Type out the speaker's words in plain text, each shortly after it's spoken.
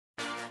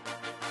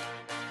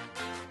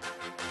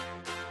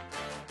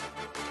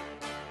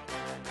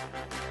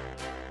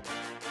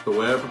The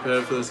way I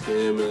prepared for this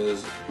game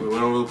is we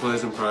went over the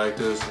plays in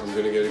practice. I'm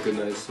going to get a good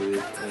night's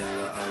sleep, and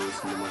I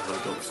listen to my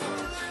hype up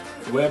songs.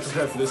 The way I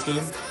prepared for this game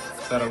is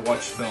that I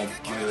watched film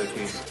on the other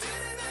team.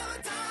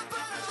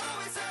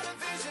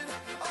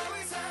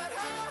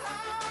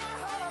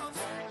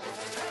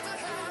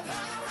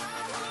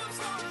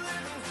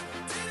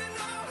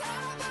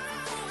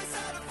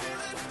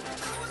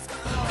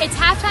 It's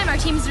halftime, our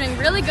team's doing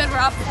really good, we're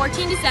up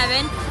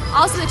 14-7.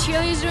 Also the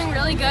cheerleaders are doing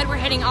really good, we're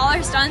hitting all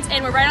our stunts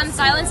and we're right on the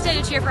silence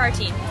day to cheer for our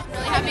team.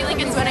 Really happy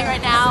Lincoln's winning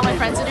right now, my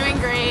friends are doing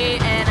great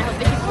and I hope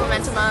they keep the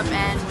momentum up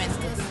and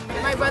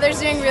win. My brother's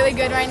doing really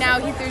good right now,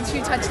 he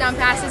threw 2 touchdown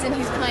passes and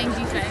he's playing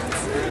defense.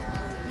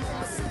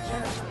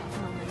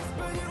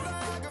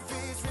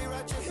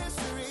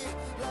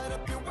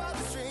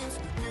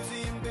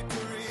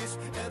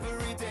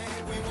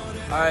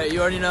 Alright,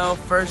 you already know,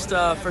 first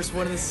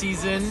win of the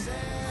season.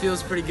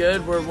 Feels pretty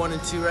good. We're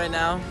 1-2 right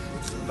now.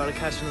 About to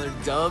catch another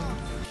dub.